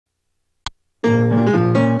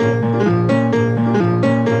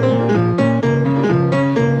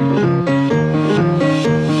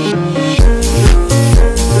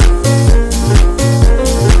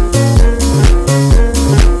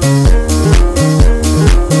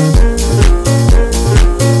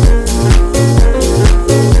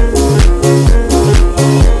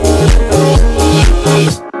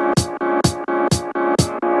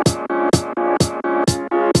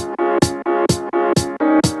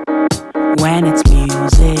When it's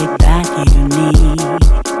music that you need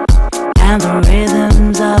and the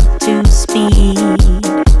rhythm's up to speed,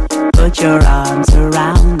 put your arms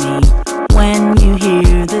around me when you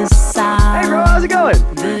hear this sound. Hey bro, how's it going?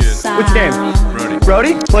 What's your name? Brody.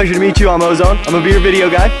 Brody? Pleasure to meet you. I'm Ozone. I'm a beer video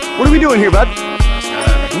guy. What are we doing here, bud?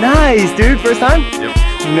 Nice, dude. First time? Yep.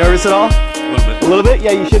 You nervous at all? A little bit. A little bit?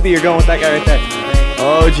 Yeah, you should be. You're going with that guy right there.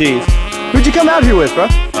 Oh, jeez. Who'd you come out here with, bro?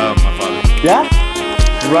 My father. Yeah?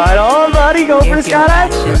 Right on, buddy. Going for the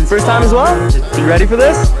skydive? First time as well? You ready for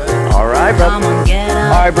this? All right, bro. All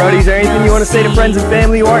right, Brody. Is there anything you want to say to friends and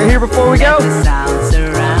family who aren't here before we go? All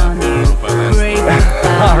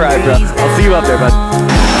right, bro. I'll see you up there, bud.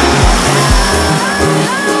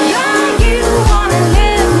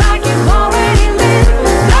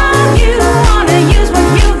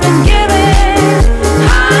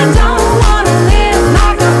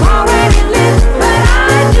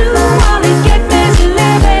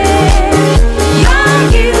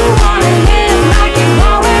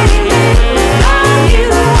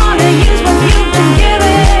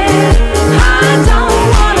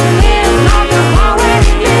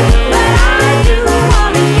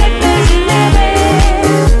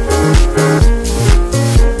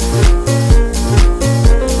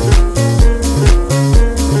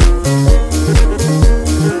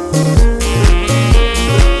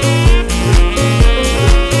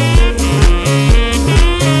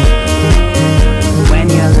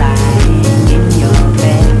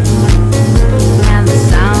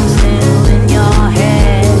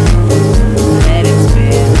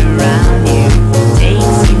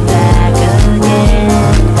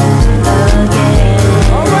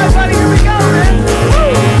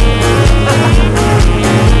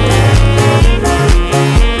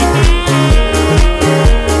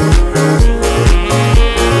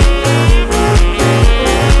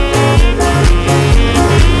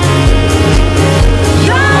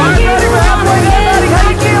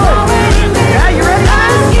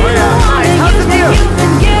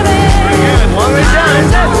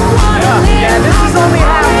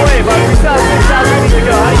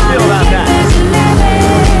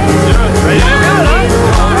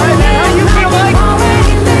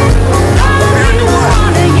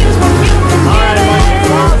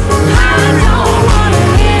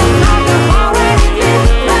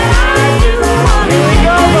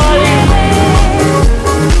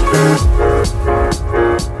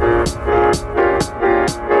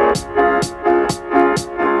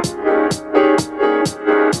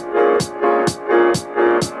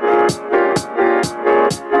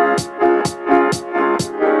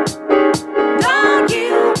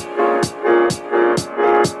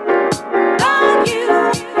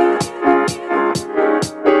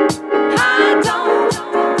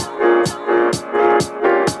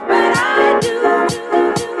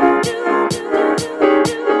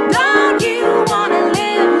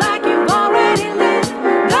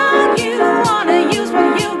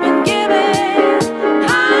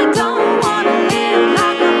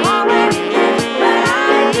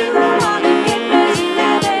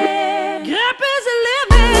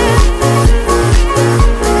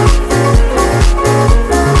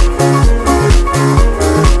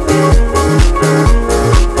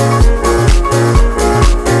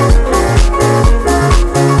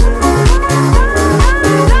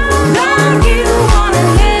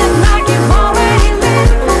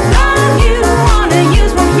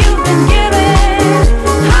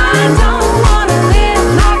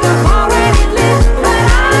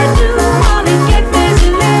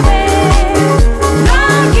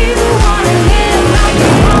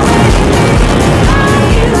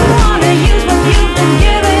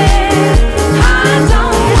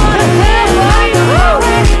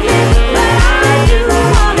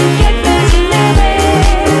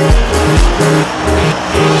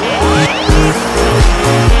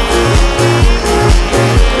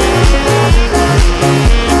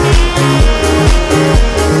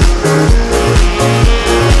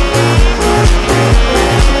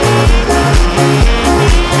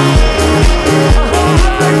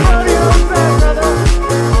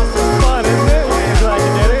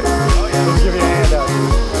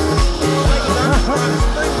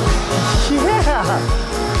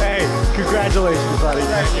 Congratulations, buddy.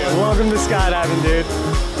 Thank you. Welcome to skydiving, dude.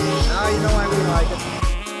 Now you know why we like it.